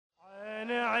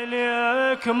عين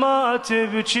عليك ما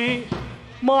تبكي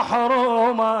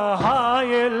محرومة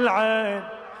هاي العين،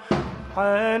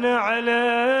 عين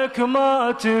عليك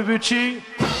ما تبكي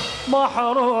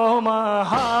محرومة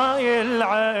هاي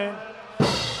العين،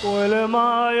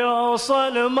 والما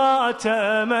يوصل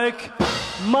ماتمك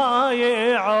ما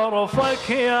يعرفك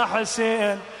يا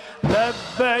حسين.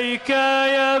 لبيك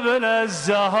يا ابن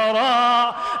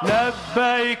الزهراء،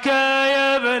 لبيك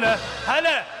يا ابن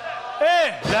هلا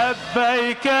ايه،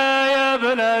 لبيك يا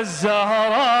ابن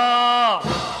الزهراء،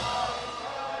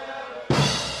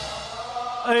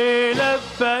 ايه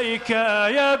لبيك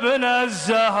يا ابن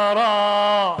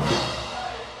الزهراء،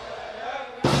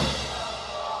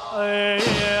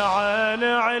 ايه عين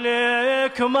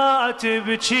عليك ما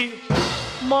تبكي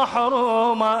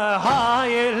محرومة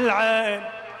هاي العين،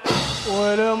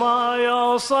 والما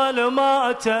يوصل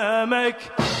ماتمك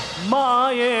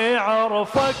ما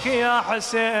يعرفك يا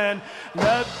حسين.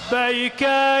 لبيك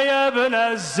يا ابن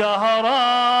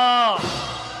الزهراء،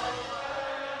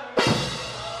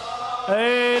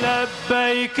 اي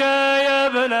لبيك يا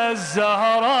ابن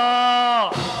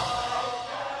الزهراء،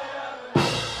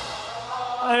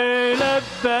 اي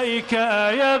لبيك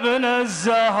يا ابن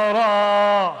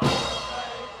الزهراء.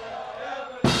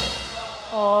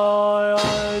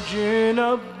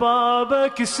 جينا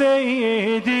ببابك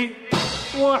سيدي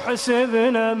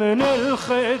وحسبنا من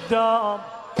الخدام،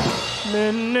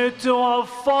 من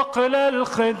نتوفق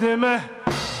للخدمة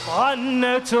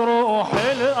غنت روح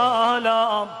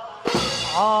الآلام.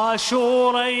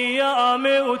 عاشور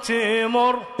أيامي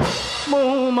وتمر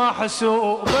مو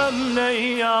محسوبة من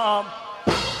أيام،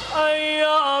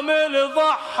 أيام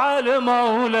الضحى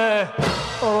المولى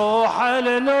روح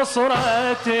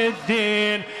لنصرة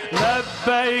الدين.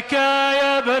 لبيك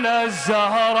يا ابن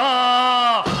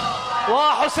الزهراء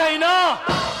وحسينا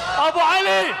أبو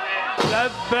علي،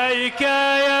 لبيك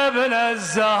يا ابن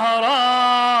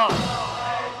الزهراء،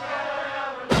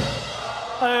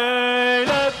 اي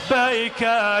لبيك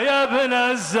يا ابن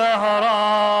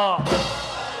الزهراء.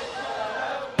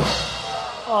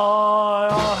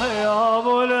 يا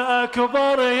ابو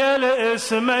الأكبر يا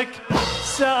لاسمك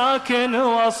ساكن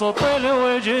وسط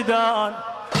الوجدان،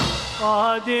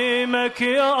 قادمك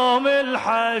يوم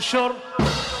الحشر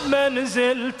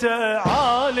منزلت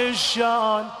عالي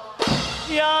الشان.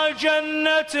 يا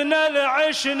جنتنا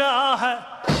العشناها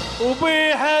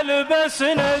وبيها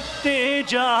لبسنا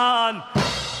التيجان،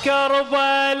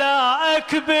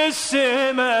 كربلاءك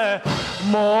بالسماء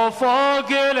مو فوق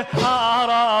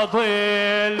الأراضي.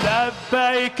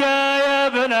 لبيك يا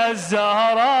ابن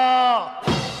الزهراء،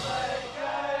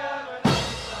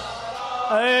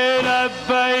 اي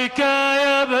لبيك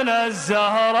يا ابن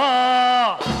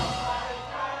الزهراء،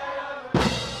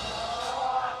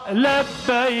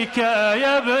 لبيك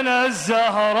يا ابن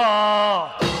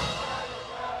الزهراء.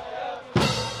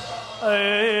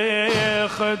 اي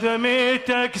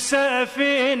خدمتك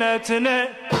سفينتنا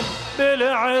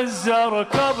بالعزة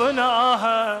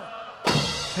ركبناها،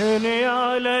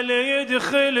 هنيال اللي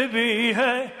يدخل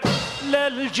بيها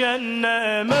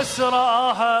للجنة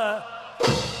مسراها.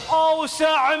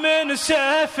 أوسع من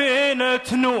سفينة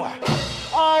نوح،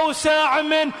 أوسع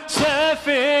من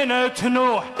سفينة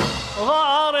نوح،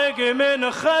 غارق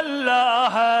من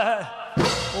خلاها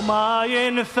وما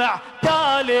ينفع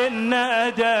تالي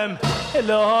الندم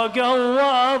لو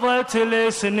قوضت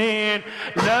السنين.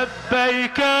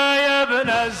 لبيك يا ابن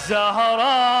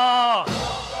الزهراء،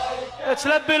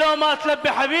 تلبي لو ما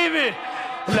تلبي حبيبي.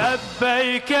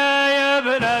 لبيك يا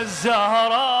ابن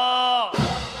الزهراء،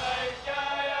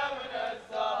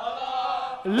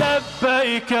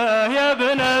 لبيك يا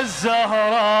ابن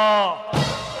الزهراء،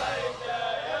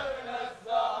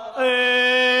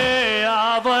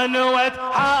 يا ظنوة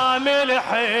حامل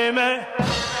حمى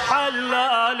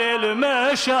حلال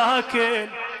المشاكل،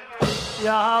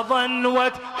 يا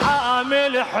ظنوة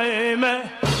حامل حمى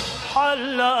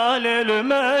حلال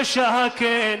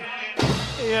المشاكل.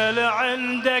 يا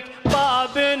عندك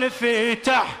باب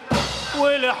انفتح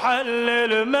والحل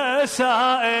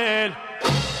المسائل.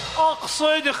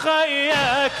 اقصد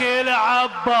خيك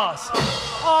العباس،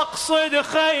 اقصد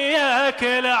خيك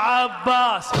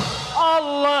العباس،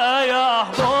 الله يا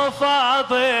ابو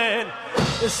فاضل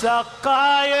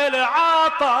سقاي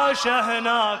العطش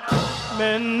هناك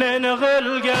من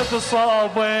نغلق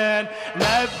صوبين.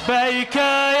 لبيك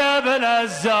يا ابن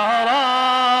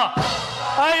الزهراء،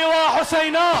 ايوه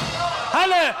حسينا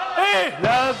هلا ايه،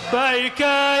 لبيك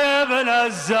يا ابن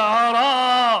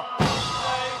الزهراء،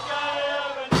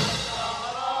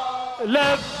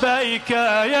 لبيك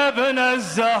يا ابن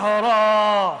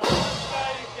الزهراء.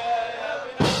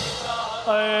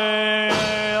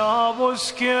 يا ابو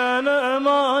مسكين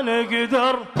ما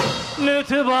نقدر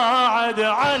نتباعد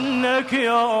عنك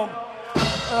يوم،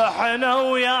 احنا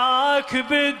وياك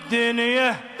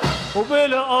بالدنيا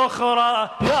وبالأخرى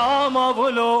يا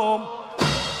مظلوم.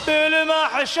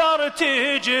 بالمحشر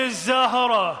تيجي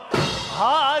الزهرة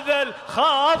هذا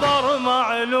الخبر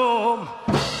معلوم،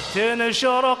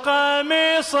 تنشر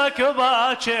قميصك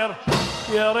باكر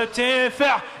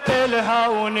يرتفع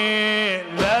الهوني.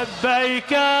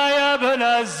 لبيك يا ابن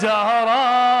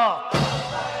الزهراء،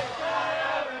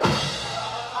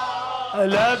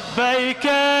 لبيك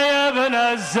يا ابن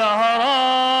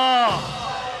الزهراء،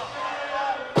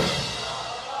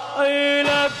 اي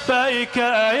لبيك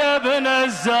يا ابن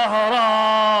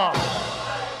الزهراء.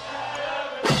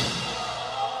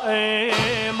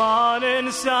 اي ما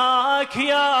ننساك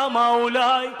يا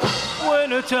مولاي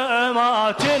وانت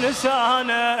ما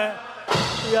تنسانا،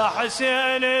 يا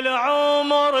حسين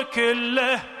العمر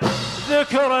كله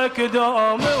ذكرك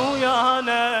دوم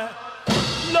ويانا.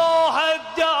 لو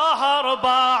هالدهر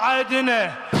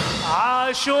باعدنا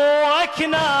عاشوك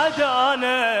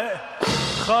نادانا،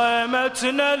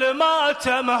 خيمتنا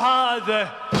الماتم هذا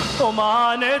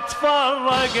وما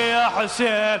نتفرق يا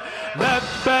حسين.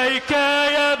 لبيك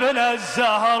يا ابن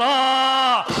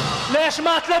الزهراء، ليش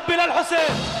ما تلبي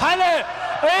للحسين؟ هلا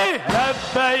ايه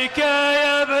لبيك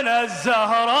يا ابن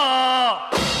الزهراء،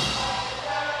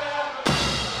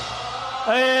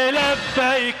 ايه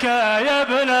لبيك يا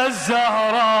ابن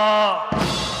الزهراء.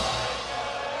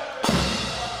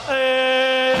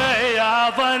 ايه يا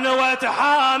ظنوة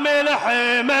حامل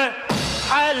حمى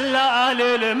حلال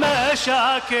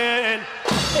المشاكل،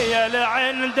 يا اللي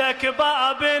عندك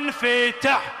باب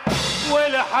انفتح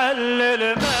والحل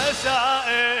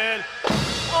المسائل.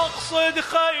 اقصد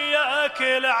خياك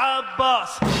العباس،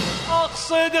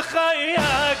 اقصد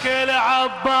خياك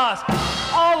العباس،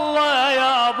 الله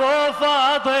يا ابو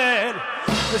فاضل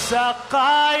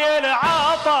سقاي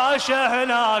العطش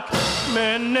هناك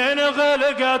من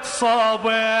انغلقت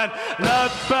صابين.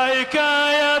 لبيك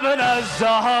يا ابن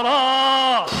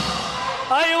الزهراء،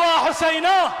 ايوا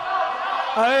حسينا،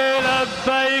 اي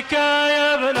لبيك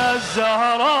يا ابن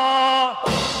الزهراء،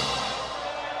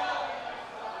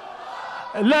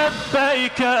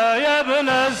 لبيك يا ابن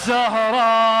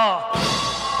الزهراء.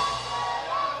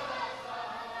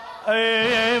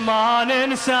 اي ما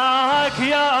ننساك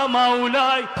يا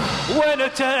مولاي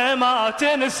وانت ما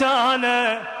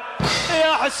تنسانا،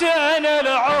 يا حسين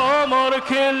العمر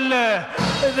كله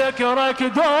ذكرك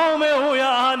دوم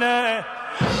ويانا.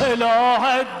 لو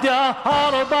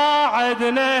هالدهر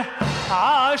باعدنا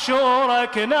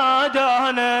عاشورك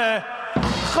نادانا،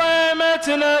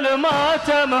 خيمتنا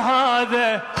الماتم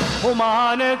هذا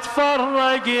وما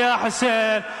نتفرق يا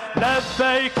حسين.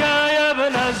 لبيك يا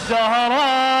ابن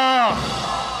الزهراء،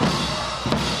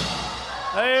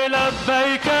 اي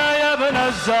لبيك يا ابن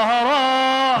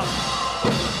الزهراء،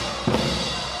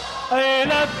 اي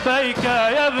لبيك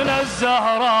يا ابن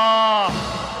الزهراء.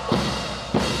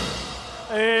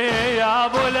 اي يا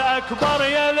ابو الاكبر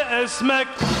يا اسمك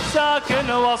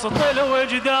ساكن وسط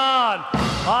الوجدان،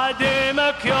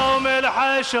 خادمك يوم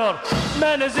الحشر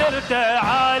منزلته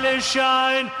عالي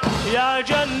الشاين. يا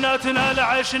جنتنا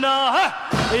العشناها،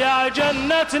 يا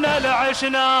جنتنا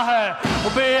العشناها،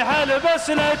 وبيها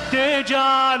لبسنا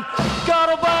التيجان.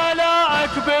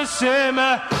 كربلاءك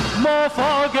بالسماء مو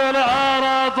فوق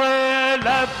الأراضي.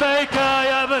 لبيك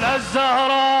يا ابن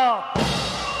الزهراء،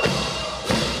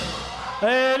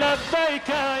 لبيك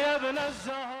يا ابن الزهراء.